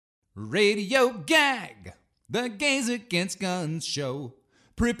Radio Gag, the Gays Against Guns show.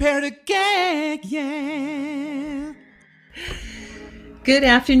 Prepare to gag, yeah. Good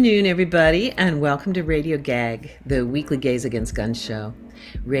afternoon, everybody, and welcome to Radio Gag, the weekly Gays Against Guns show.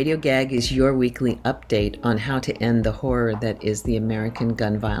 Radio Gag is your weekly update on how to end the horror that is the American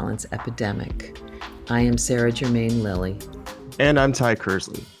gun violence epidemic. I am Sarah Germain Lilly. And I'm Ty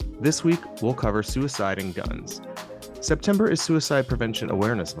Kersley. This week, we'll cover suicide and guns. September is Suicide Prevention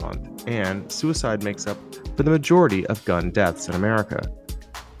Awareness Month, and suicide makes up for the majority of gun deaths in America.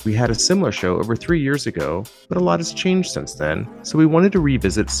 We had a similar show over 3 years ago, but a lot has changed since then, so we wanted to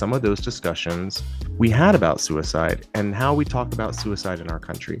revisit some of those discussions we had about suicide and how we talk about suicide in our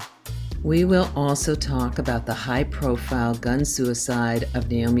country. We will also talk about the high-profile gun suicide of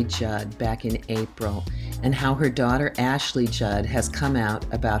Naomi Judd back in April and how her daughter Ashley Judd has come out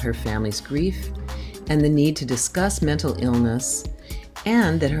about her family's grief and the need to discuss mental illness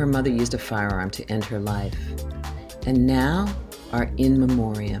and that her mother used a firearm to end her life. And now, our in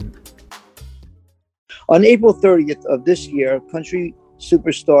memoriam. On April 30th of this year, country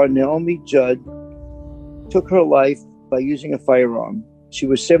superstar Naomi Judd took her life by using a firearm. She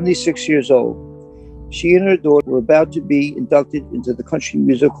was 76 years old. She and her daughter were about to be inducted into the Country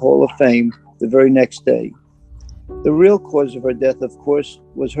Music Hall of Fame the very next day. The real cause of her death, of course,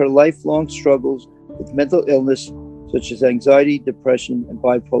 was her lifelong struggles with mental illness such as anxiety, depression, and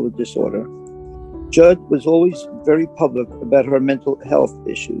bipolar disorder. Judd was always very public about her mental health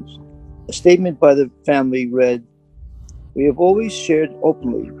issues. A statement by the family read, "We have always shared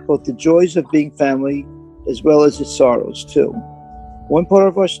openly both the joys of being family as well as its sorrows too. One part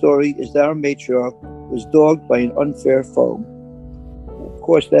of our story is that our matriarch was dogged by an unfair foe. Of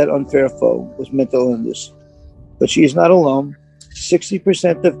course, that unfair foe was mental illness. But she is not alone.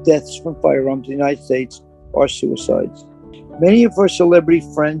 60% of deaths from firearms in the United States are suicides. Many of her celebrity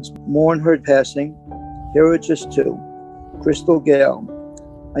friends mourn her passing. Here are just two. Crystal Gayle.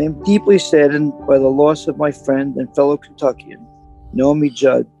 I am deeply saddened by the loss of my friend and fellow Kentuckian, Naomi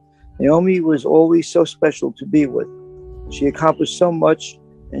Judd. Naomi was always so special to be with. She accomplished so much,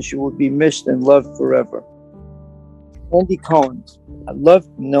 and she will be missed and loved forever. Andy Cohen. I loved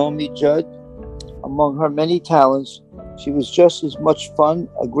Naomi Judd. Among her many talents, she was just as much fun,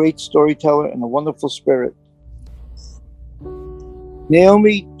 a great storyteller, and a wonderful spirit.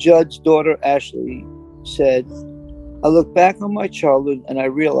 Naomi Judd's daughter, Ashley, said, I look back on my childhood and I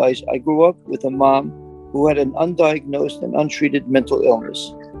realize I grew up with a mom who had an undiagnosed and untreated mental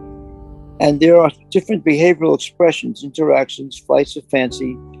illness. And there are different behavioral expressions, interactions, flights of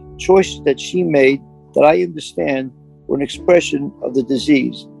fancy, choices that she made that I understand were an expression of the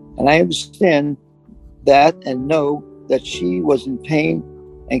disease. And I understand that and know that she was in pain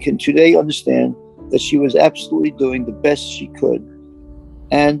and can today understand that she was absolutely doing the best she could.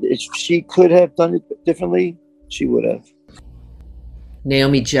 And if she could have done it differently, she would have.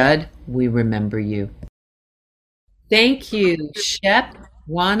 Naomi Judd, we remember you. Thank you, Shep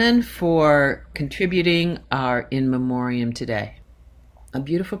Wanan, for contributing our in memoriam today. A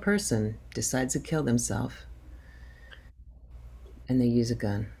beautiful person decides to kill themselves, and they use a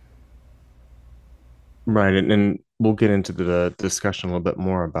gun. Right, and we'll get into the discussion a little bit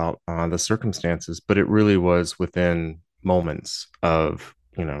more about the circumstances, but it really was within moments of,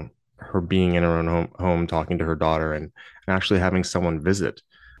 her being in her own home talking to her daughter and actually having someone visit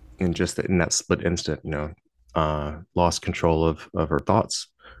in that split instant, lost control of her thoughts.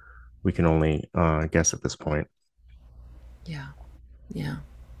 We can only guess at this point. Yeah.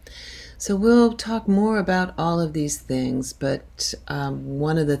 So we'll talk more about all of these things, but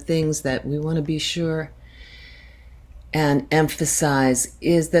one of the things that we want to be sure and emphasize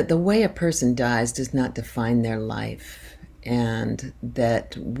is that the way a person dies does not define their life, and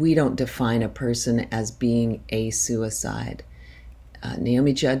that we don't define a person as being a suicide.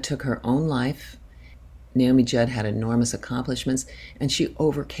 Naomi Judd took her own life. Naomi Judd had enormous accomplishments, and she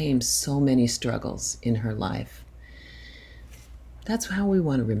overcame so many struggles in her life. That's how we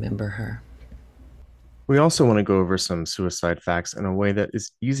want to remember her. We also want to go over some suicide facts in a way that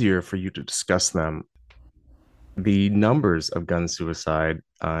is easier for you to discuss them. The numbers of gun suicide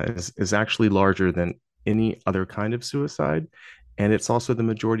is actually larger than any other kind of suicide, and it's also the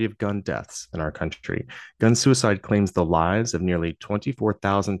majority of gun deaths in our country. Gun suicide claims the lives of nearly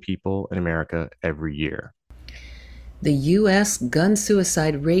 24,000 people in America every year. The U.S. gun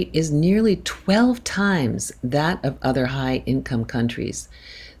suicide rate is nearly 12 times that of other high-income countries.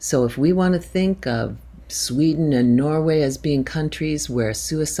 So if we want to think of Sweden and Norway as being countries where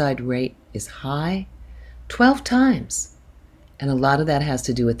suicide rate is high, 12 times. And a lot of that has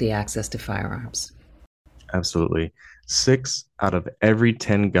to do with the access to firearms. Absolutely. 6 out of every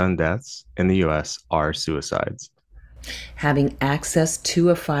 10 gun deaths in the US are suicides. Having access to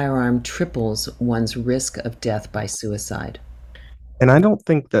a firearm triples one's risk of death by suicide. And I don't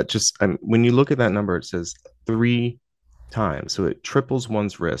think that just, when you look at that number, it says 3 times. So it triples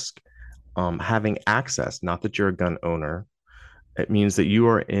one's risk. Having access, not that you're a gun owner, it means that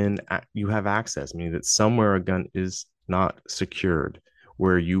you have access, meaning that somewhere a gun is not secured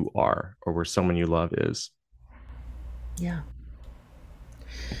where you are or where someone you love is. Yeah.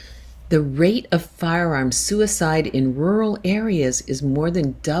 The rate of firearm suicide in rural areas is more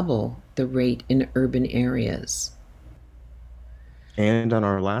than double the rate in urban areas. And on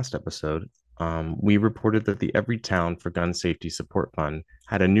our last episode, we reported that the Everytown for Gun Safety Support Fund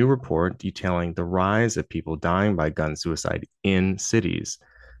had a new report detailing the rise of people dying by gun suicide in cities.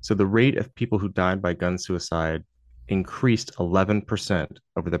 So the rate of people who died by gun suicide increased 11%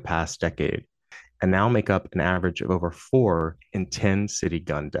 over the past decade and now make up an average of over 4 in 10 city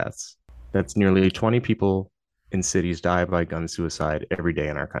gun deaths. That's nearly 20 people in cities die by gun suicide every day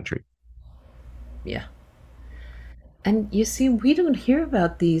in our country. Yeah. And you see, we don't hear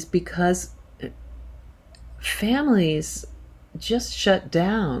about these because families just shut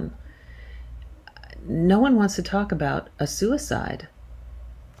down. No one wants to talk about a suicide.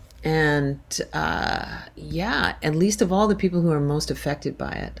 And and least of all the people who are most affected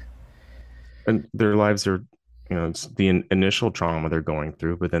by it. And their lives are, it's the initial trauma they're going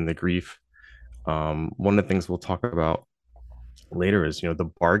through, but then the grief. One of the things we'll talk about later is,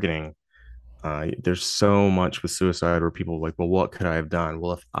 the bargaining. There's so much with suicide where people are like, well, what could I have done?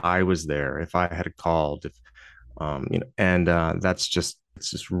 Well, if I was there, if I had called, it's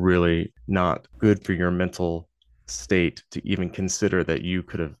just really not good for your mental state to even consider that you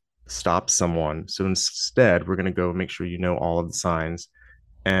could have stopped someone. So instead, we're going to go make sure you know all of the signs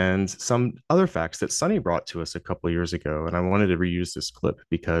and some other facts that Sunny brought to us a couple of years ago. And I wanted to reuse this clip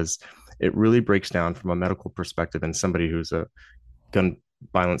because it really breaks down from a medical perspective and somebody who's a gun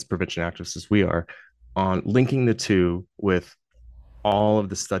violence prevention activist as we are, on linking the two with all of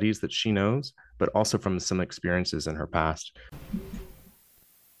the studies that she knows, but also from some experiences in her past.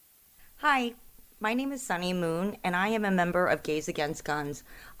 Hi, my name is Sunny Moon, and I am a member of Gays Against Guns.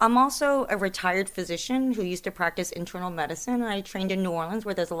 I'm also a retired physician who used to practice internal medicine, and I trained in New Orleans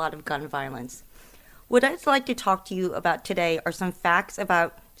where there's a lot of gun violence. What I'd like to talk to you about today are some facts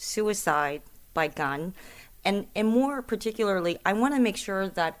about suicide by gun. And more particularly, I want to make sure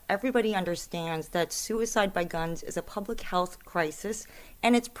that everybody understands that suicide by guns is a public health crisis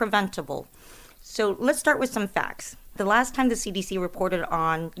and it's preventable. So let's start with some facts. The last time the CDC reported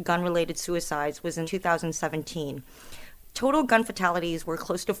on gun-related suicides was in 2017. Total gun fatalities were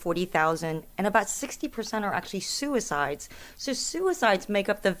close to 40,000, and about 60% are actually suicides. So suicides make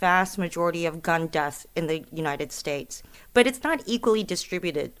up the vast majority of gun deaths in the United States. But it's not equally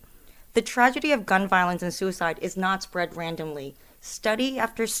distributed. The tragedy of gun violence and suicide is not spread randomly. Study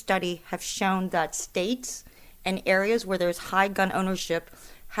after study have shown that states and areas where there's high gun ownership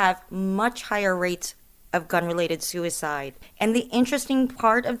have much higher rates of gun-related suicide. And the interesting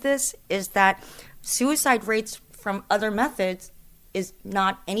part of this is that suicide rates from other methods is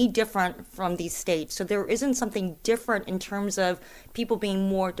not any different from these states. So there isn't something different in terms of people being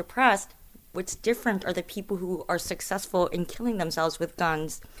more depressed. What's different are the people who are successful in killing themselves with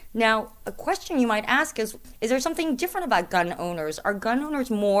guns. Now, a question you might ask is there something different about gun owners? Are gun owners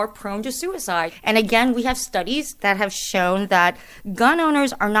more prone to suicide? And again, we have studies that have shown that gun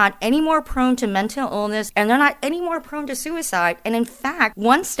owners are not any more prone to mental illness and they're not any more prone to suicide. And in fact,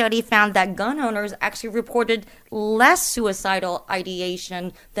 one study found that gun owners actually reported less suicidal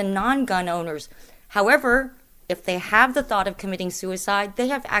ideation than non-gun owners. However, if they have the thought of committing suicide, they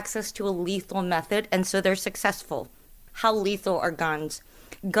have access to a lethal method, and so they're successful. How lethal are guns?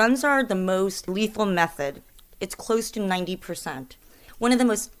 Guns are the most lethal method. It's close to 90%. One of the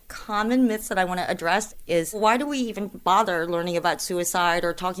most common myths that I want to address is, why do we even bother learning about suicide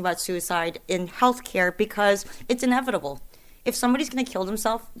or talking about suicide in healthcare? Because it's inevitable. If somebody's going to kill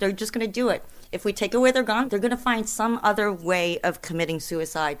themselves, they're just going to do it. If we take away their gun, they're going to find some other way of committing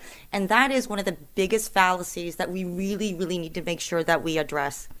suicide. And that is one of the biggest fallacies that we really, really need to make sure that we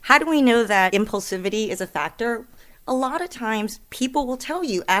address. How do we know that impulsivity is a factor? A lot of times, people will tell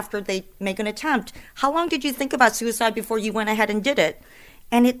you after they make an attempt, how long did you think about suicide before you went ahead and did it?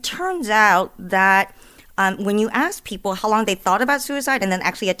 And it turns out that when you ask people how long they thought about suicide and then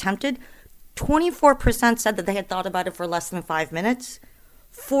actually attempted, 24% said that they had thought about it for less than 5 minutes.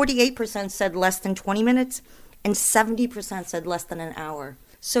 48% said less than 20 minutes, and 70% said less than an hour.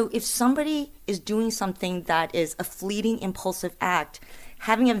 So if somebody is doing something that is a fleeting impulsive act,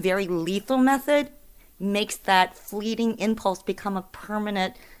 having a very lethal method makes that fleeting impulse become a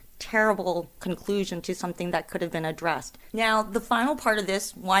permanent, terrible conclusion to something that could have been addressed. Now, the final part of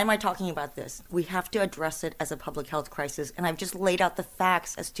this, why am I talking about this? We have to address it as a public health crisis, and I've just laid out the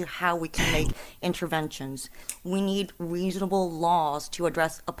facts as to how we can make interventions. We need reasonable laws to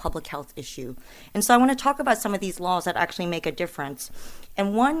address a public health issue. And so I want to talk about some of these laws that actually make a difference.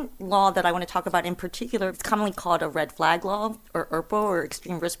 And one law that I want to talk about in particular is commonly called a red flag law, or ERPO, or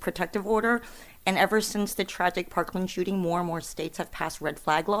Extreme Risk Protective Order. And ever since the tragic Parkland shooting, more and more states have passed red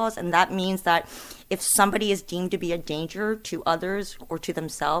flag laws. And that means that if somebody is deemed to be a danger to others or to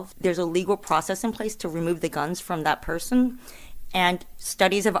themselves, there's a legal process in place to remove the guns from that person. And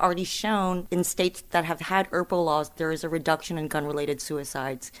studies have already shown in states that have had ERPO laws, there is a reduction in gun-related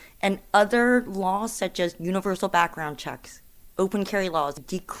suicides. And other laws, such as universal background checks, open carry laws,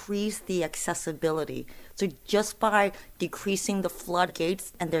 decrease the accessibility. So just by decreasing the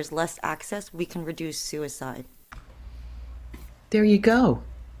floodgates and there's less access, we can reduce suicide. There you go.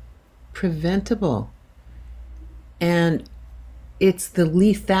 Preventable. And it's the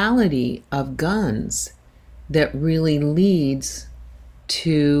lethality of guns that really leads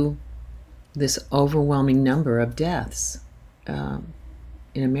to this overwhelming number of deaths in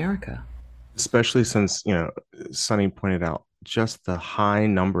America. Especially since, Sunny pointed out just the high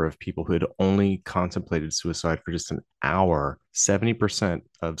number of people who had only contemplated suicide for just an hour. 70%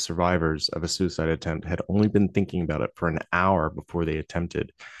 of survivors of a suicide attempt had only been thinking about it for an hour before they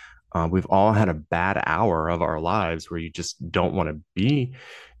attempted. We've all had a bad hour of our lives where you just don't want to be,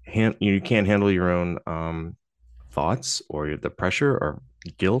 you can't handle your own thoughts or the pressure or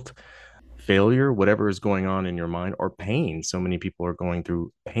guilt, failure, whatever is going on in your mind, or pain. So many people are going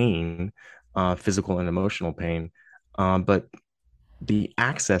through pain, physical and emotional pain. But the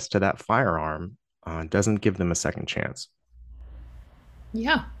access to that firearm doesn't give them a second chance.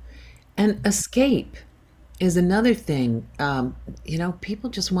 Yeah. And escape is another thing. People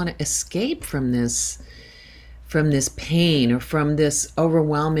just want to escape from this pain or from this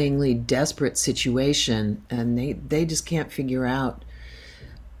overwhelmingly desperate situation. And they just can't figure out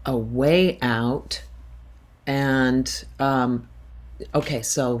a way out. And, okay,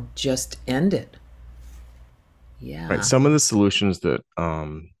 so just end it. Yeah. Right. Some of the solutions that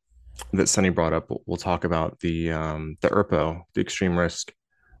that Sunny brought up, we'll talk about the ERPO, the Extreme Risk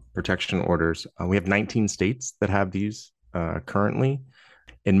Protection Orders. We have 19 states that have these currently.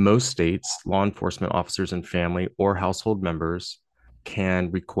 In most states, law enforcement officers and family or household members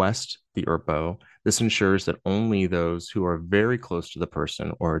can request the ERPO. This ensures that only those who are very close to the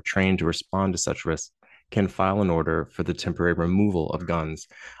person or are trained to respond to such risks can file an order for the temporary removal of guns.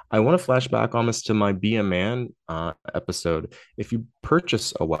 I want to flash back almost to my Be a Man episode. If you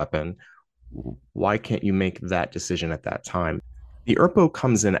purchase a weapon, why can't you make that decision at that time? The ERPO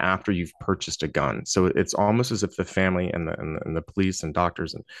comes in after you've purchased a gun. So it's almost as if the family and the police and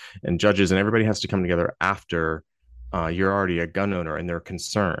doctors and judges and everybody has to come together after you're already a gun owner and they're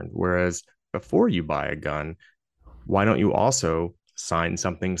concerned. Whereas before you buy a gun, why don't you also sign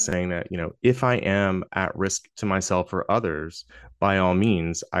something saying that, if I am at risk to myself or others, by all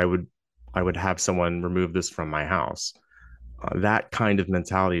means, I would have someone remove this from my house. That kind of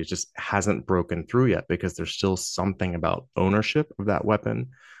mentality just hasn't broken through yet because there's still something about ownership of that weapon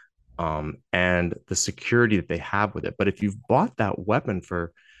and the security that they have with it. But if you've bought that weapon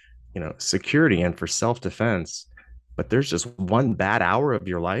for, security and for self-defense, but there's just one bad hour of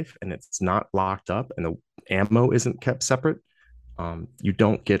your life and it's not locked up and the ammo isn't kept separate, you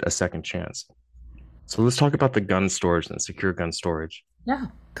don't get a second chance. So let's talk about the gun storage and secure gun storage. Yeah,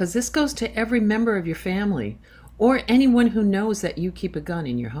 because this goes to every member of your family or anyone who knows that you keep a gun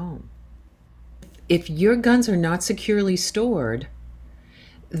in your home. If your guns are not securely stored,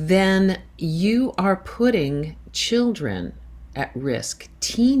 then you are putting children at risk,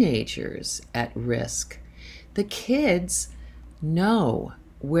 teenagers at risk. The kids know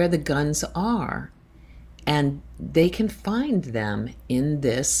where the guns are, and they can find them in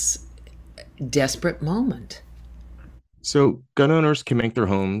this desperate moment. So gun owners can make their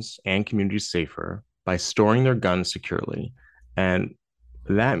homes and communities safer by storing their guns securely. And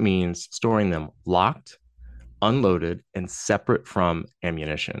that means storing them locked, unloaded, and separate from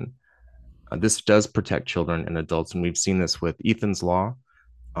ammunition. This does protect children and adults. And we've seen this with Ethan's Law,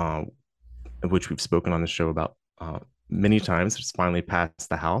 which we've spoken on the show about many times. It's finally passed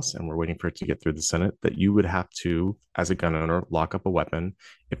the House and we're waiting for it to get through the Senate, that you would have to, as a gun owner, lock up a weapon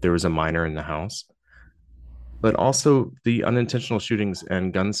if there was a minor in the house. But also the unintentional shootings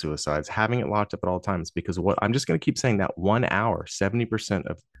and gun suicides, having it locked up at all times, because what I'm just going to keep saying that 1 hour,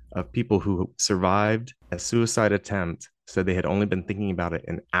 70% of people who survived a suicide attempt said they had only been thinking about it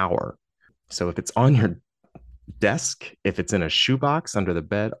an hour. So if it's on your desk, if it's in a shoebox under the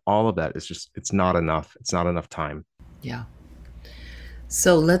bed, all of that is just, it's not enough. It's not enough time. Yeah.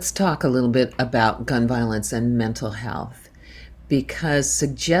 So let's talk a little bit about gun violence and mental health, because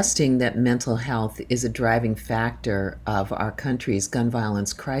suggesting that mental health is a driving factor of our country's gun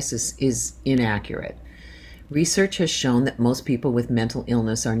violence crisis is inaccurate. Research has shown that most people with mental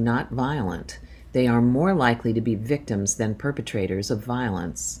illness are not violent. They are more likely to be victims than perpetrators of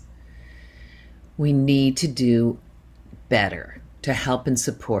violence. We need to do better to help and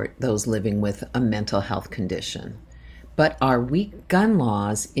support those living with a mental health condition. But our weak gun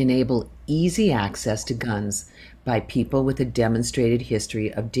laws enable easy access to guns by people with a demonstrated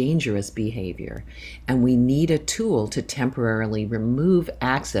history of dangerous behavior, and we need a tool to temporarily remove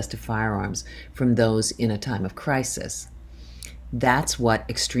access to firearms from those in a time of crisis. That's what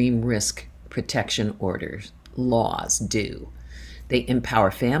extreme risk protection orders laws do. They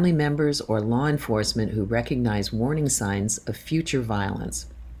empower family members or law enforcement who recognize warning signs of future violence,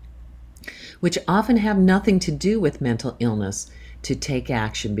 which often have nothing to do with mental illness, to take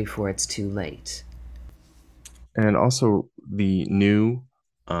action before it's too late. And also, the new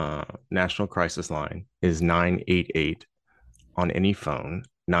national crisis line is 988 on any phone.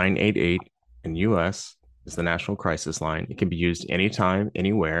 988 in US is the national crisis line. It can be used anytime,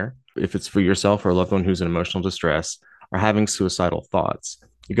 anywhere. If it's for yourself or a loved one who's in emotional distress or having suicidal thoughts.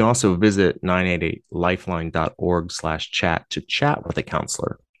 You can also visit 988lifeline.org/chat to chat with a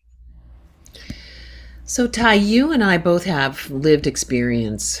counselor. So, Ty, you and I both have lived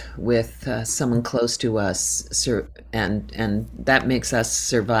experience with someone close to us, and that makes us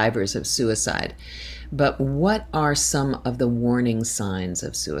survivors of suicide. But what are some of the warning signs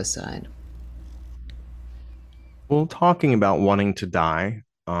of suicide? Well, talking about wanting to die,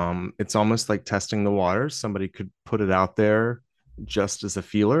 it's almost like testing the waters. Somebody could put it out there just as a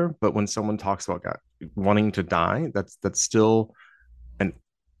feeler, but when someone talks about wanting to die, that's still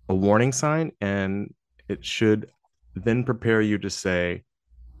a warning sign, and it should then prepare you to say,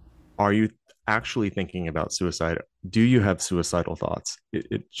 are you actually thinking about suicide? Do you have suicidal thoughts?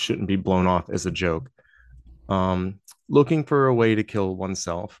 It shouldn't be blown off as a joke. Looking for a way to kill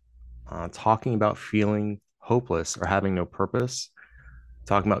oneself, talking about feeling hopeless or having no purpose,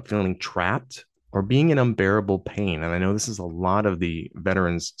 talking about feeling trapped or being in unbearable pain. And I know this is a lot of the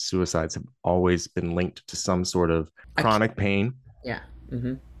veterans' suicides have always been linked to some sort of chronic pain. Yeah.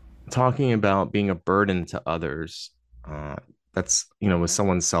 Mm-hmm. Talking about being a burden to others, that's, with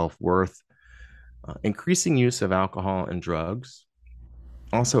someone's self-worth, increasing use of alcohol and drugs,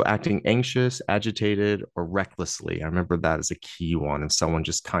 also acting anxious, agitated, or recklessly. I remember that as a key one. If someone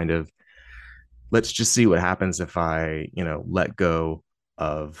just kind of, let's just see what happens if I, let go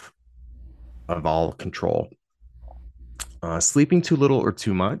of all control. Sleeping too little or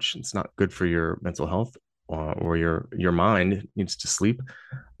too much, it's not good for your mental health, or your mind needs to sleep.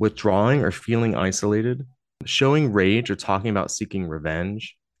 Withdrawing or feeling isolated, showing rage or talking about seeking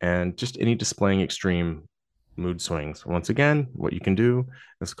revenge, and just any displaying extreme mood swings. Once again, what you can do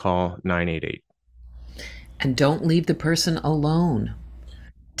is call 988. And don't leave the person alone.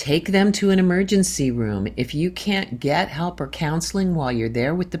 Take them to an emergency room. If you can't get help or counseling while you're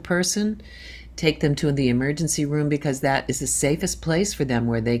there with the person, take them to the emergency room, because that is the safest place for them,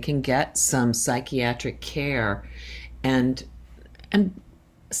 where they can get some psychiatric care and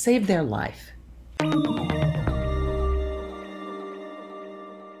save their life.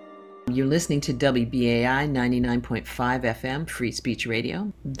 You're listening to WBAI 99.5 FM, Free Speech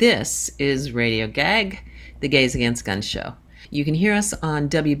Radio. This is Radio Gag, the Gays Against Guns show. You can hear us on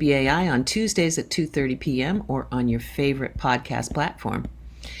WBAI on Tuesdays at 2:30 p.m. or on your favorite podcast platform.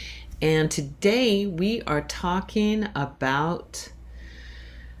 And today we are talking about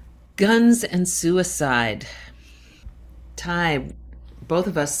guns and suicide. Ty, both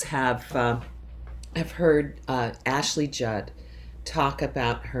of us have heard Ashley Judd talk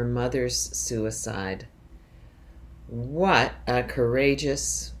about her mother's suicide. What a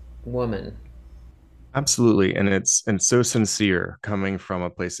courageous woman. Absolutely. And it's so sincere coming from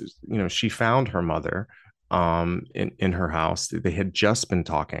a place, she found her mother in her house. They had just been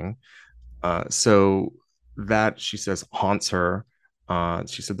talking. So that, she says, haunts her.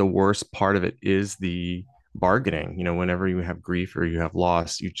 She said the worst part of it is the bargaining. Whenever you have grief or you have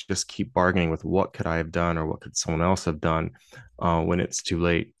loss, you just keep bargaining with what could I have done or what could someone else have done when it's too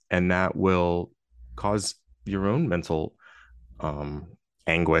late. And that will cause your own mental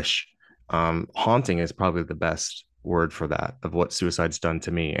anguish. Haunting is probably the best word for that, of what suicide's done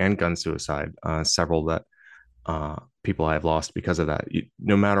to me, and gun suicide, several that people I've lost because of that.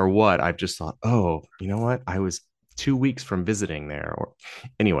 No matter what, I've just thought, oh, you know what? I was 2 weeks from visiting there. Or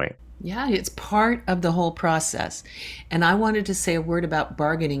anyway. Yeah, it's part of the whole process. And I wanted to say a word about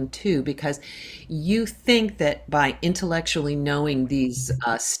bargaining too, because you think that by intellectually knowing these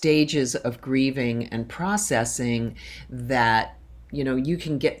stages of grieving and processing that, you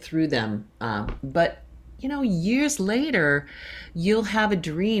can get through them. But years later, you'll have a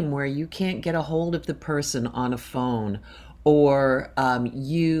dream where you can't get a hold of the person on a phone, or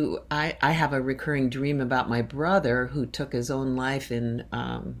I have a recurring dream about my brother who took his own life in,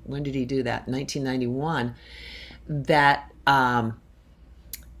 when did he do that? 1991. That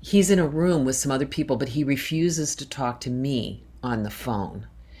he's in a room with some other people, but he refuses to talk to me on the phone.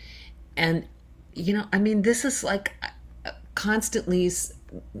 And, this is like constantly,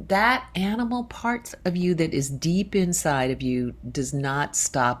 that animal part of you that is deep inside of you does not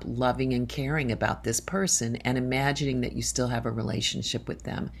stop loving and caring about this person and imagining that you still have a relationship with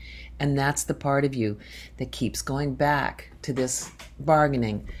them. And that's the part of you that keeps going back to this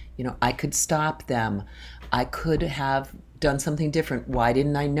bargaining. I could stop them. I could have done something different. Why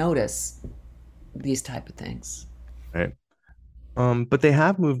didn't I notice? These type of things. Right. But they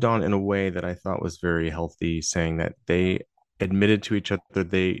have moved on in a way that I thought was very healthy, saying that they admitted to each other,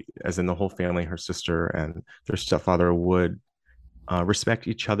 they, as in the whole family, her sister and their stepfather, would respect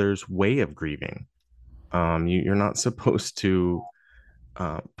each other's way of grieving. You're not supposed to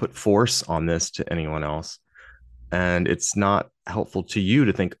put force on this to anyone else. And it's not helpful to you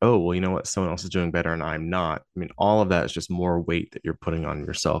to think, oh, well, you know what, someone else is doing better and I'm not. I mean, all of that is just more weight that you're putting on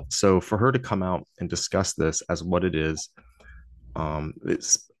yourself. So for her to come out and discuss this as what it is,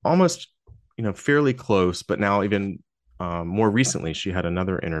 it's almost, fairly close, but now even more recently, she had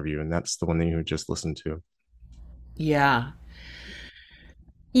another interview, and that's the one that you just listened to. Yeah.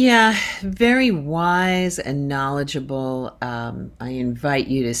 Yeah, very wise and knowledgeable. I invite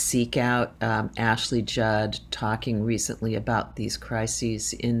you to seek out Ashley Judd talking recently about these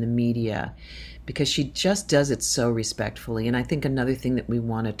crises in the media, because she just does it so respectfully. And I think another thing that we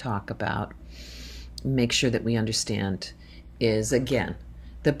want to talk about, make sure that we understand, is again,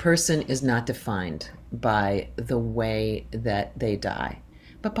 the person is not defined by the way that they die,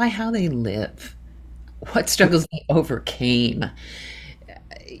 but by how they live, what struggles they overcame.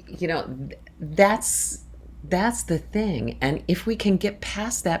 That's the thing. And if we can get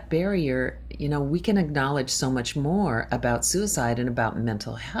past that barrier, we can acknowledge so much more about suicide and about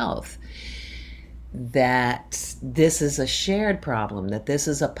mental health, that this is a shared problem, that this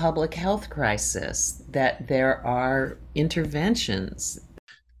is a public health crisis, that there are interventions.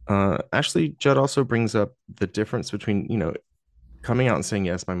 Ashley Judd also brings up the difference between, coming out and saying,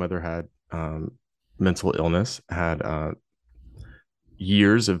 yes, my mother had mental illness, had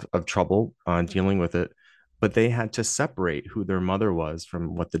years of trouble dealing with it, but they had to separate who their mother was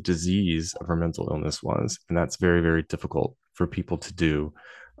from what the disease of her mental illness was. And that's very, very difficult for people to do,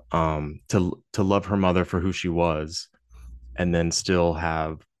 to love her mother for who she was, and then still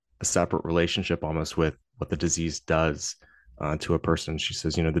have a separate relationship almost with what the disease does to a person. She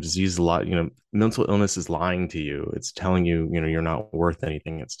says, the disease is a lot, mental illness is lying to you. It's telling you, you're not worth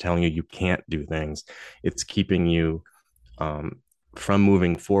anything. It's telling you can't do things. It's keeping you from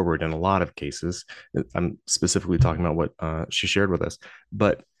moving forward in a lot of cases. I'm specifically talking about what she shared with us,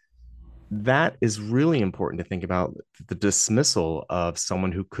 but that is really important to think about, the dismissal of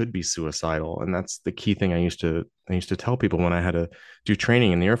someone who could be suicidal. And that's the key thing I used to tell people when I had to do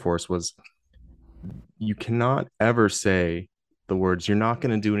training in the Air Force was, you cannot ever say the words, you're not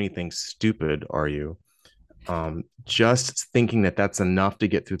going to do anything stupid, are you? Just thinking that that's enough to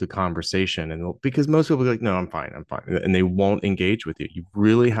get through the conversation. And because most people are like, no, I'm fine. And they won't engage with you. You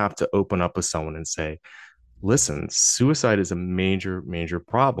really have to open up with someone and say, listen, suicide is a major, major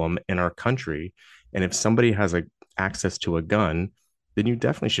problem in our country. And if somebody has access to a gun, then you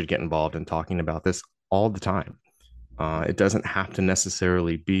definitely should get involved in talking about this all the time. It doesn't have to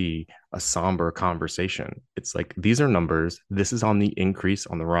necessarily be a somber conversation. It's like, these are numbers. This is on the increase,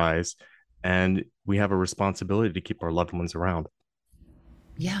 on the rise. And we have a responsibility to keep our loved ones around.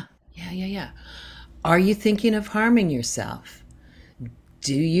 Yeah. Are you thinking of harming yourself?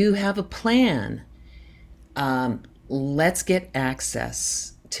 Do you have a plan? Let's get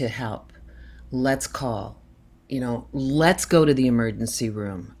access to help. Let's call. Let's go to the emergency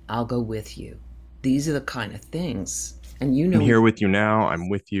room. I'll go with you. These are the kind of things. And I'm here with you now. I'm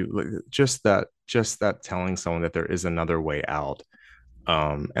with you. Just that telling someone that there is another way out.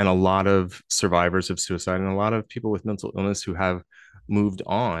 And a lot of survivors of suicide and a lot of people with mental illness who have moved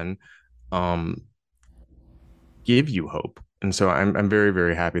on give you hope. And so I'm very,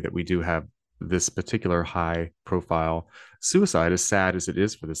 very happy that we do have this particular high profile suicide, as sad as it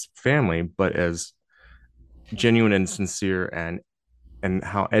is for this family, but as genuine and sincere, and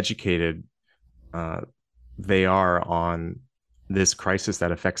how educated they are on this crisis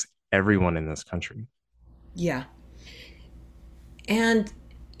that affects everyone in this country. Yeah. And,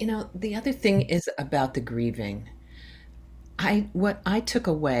 the other thing is about the grieving. What I took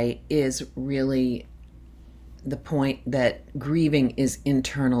away is really the point that grieving is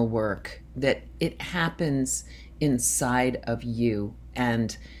internal work, that it happens inside of you,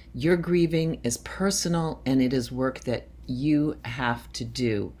 and your grieving is personal and it is work that you have to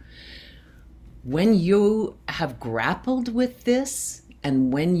do. When you have grappled with this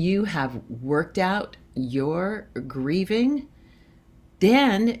and when you have worked out your grieving,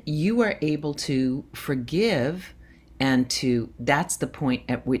 then you are able to forgive, and that's the point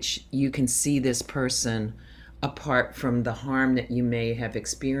at which you can see this person apart from the harm that you may have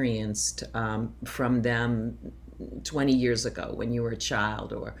experienced from them 20 years ago when you were a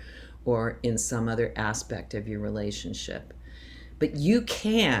child, or in some other aspect of your relationship. But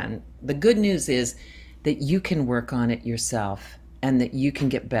the good news is that you can work on it yourself and that you can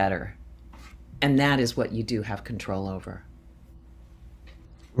get better. And that is what you do have control over.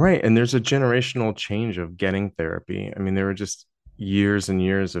 Right. And there's a generational change of getting therapy. I mean, there were just years and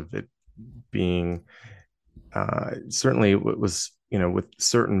years of it being, certainly it was, with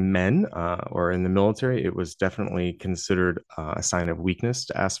certain men or in the military, it was definitely considered a sign of weakness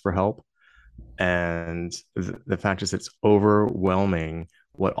to ask for help. And the fact is, it's overwhelming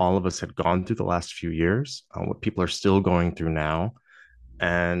what all of us had gone through the last few years, what people are still going through now.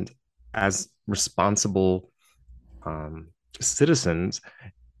 And as responsible citizens,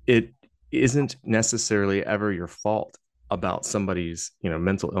 it isn't necessarily ever your fault about somebody's,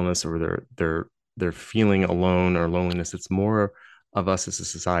 mental illness or their feeling alone or loneliness. It's more of us as a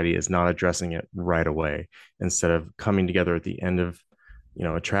society is not addressing it right away. Instead of coming together at the end of,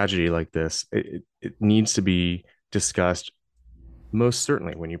 a tragedy like this, it needs to be discussed. Most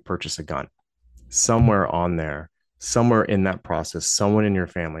certainly when you purchase a gun, somewhere on there, somewhere in that process, someone in your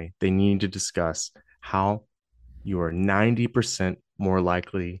family, they need to discuss how you are 90% more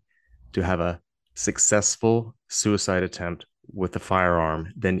likely to have a successful suicide attempt with a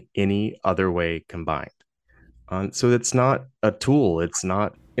firearm than any other way combined. So it's not a tool. It's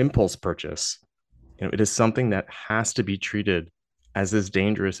not impulse purchase. It is something that has to be treated as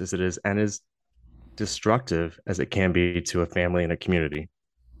dangerous as it is and as destructive as it can be to a family and a community.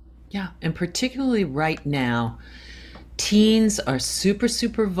 Yeah, and particularly right now, teens are super,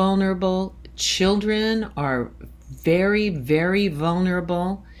 super vulnerable. Children are very, very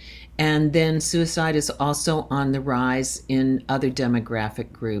vulnerable. And then suicide is also on the rise in other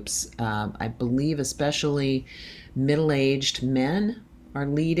demographic groups. I believe especially middle-aged men are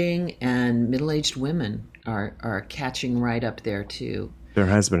leading, and middle-aged women are catching right up there too. There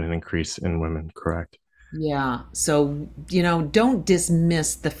has been an increase in women, correct? Yeah. So, don't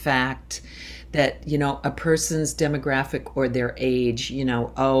dismiss the fact that, a person's demographic or their age,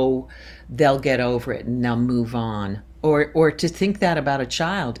 they'll get over it and they'll move on. Or to think that about a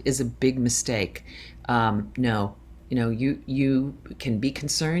child is a big mistake. No, you can be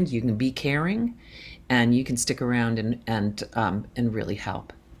concerned, you can be caring, and you can stick around and really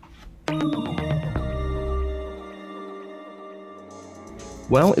help.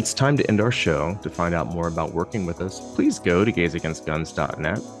 Well, it's time to end our show. To find out more about working with us, please go to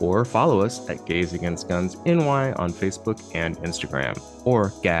gazeagainstguns.net or follow us at Gaze Against Guns NY on Facebook and Instagram,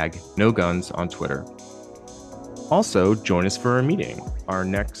 or GAG No Guns on Twitter. Also, join us for our meeting. Our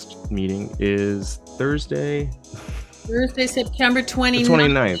next meeting is Thursday, September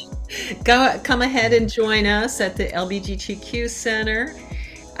 29th. Come ahead and join us at the LBGTQ Center.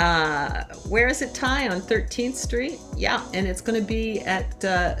 Where is it, Ty? On 13th Street? Yeah, and it's going to be at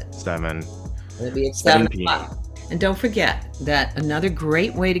 7. It'll be at 7 o'clock. And don't forget that another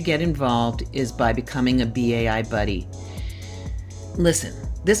great way to get involved is by becoming a BAI buddy. Listen,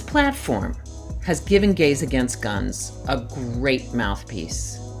 this platform has given Gaze Against Guns a great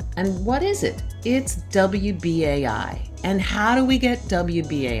mouthpiece. And what is it? It's WBAI. And how do we get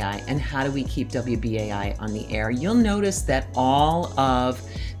WBAI? And how do we keep WBAI on the air? You'll notice that all of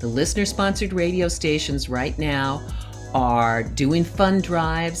the listener-sponsored radio stations right now are doing fund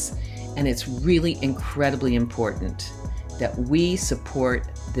drives, and it's really incredibly important that we support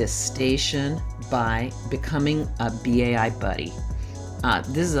this station by becoming a BAI buddy.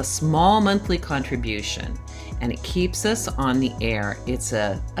 This is a small monthly contribution, and it keeps us on the air. It's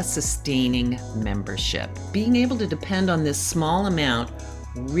a sustaining membership. Being able to depend on this small amount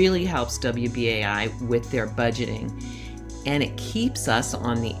really helps WBAI with their budgeting, and it keeps us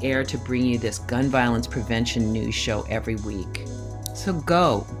on the air to bring you this gun violence prevention news show every week. So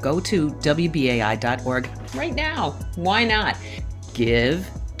go to WBAI.org right now. Why not? Give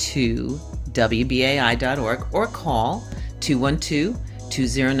to WBAI.org or call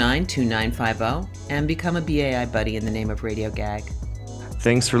 212-209-2950 and become a BAI buddy in the name of Radio Gag.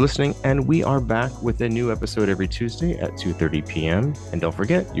 Thanks for listening, and we are back with a new episode every Tuesday at 2:30 p.m. And don't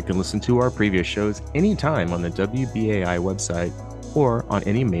forget, you can listen to our previous shows anytime on the WBAI website or on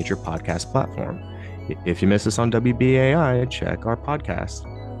any major podcast platform. If you miss us on WBAI, check our podcast.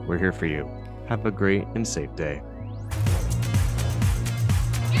 We're here for you. Have a great and safe day.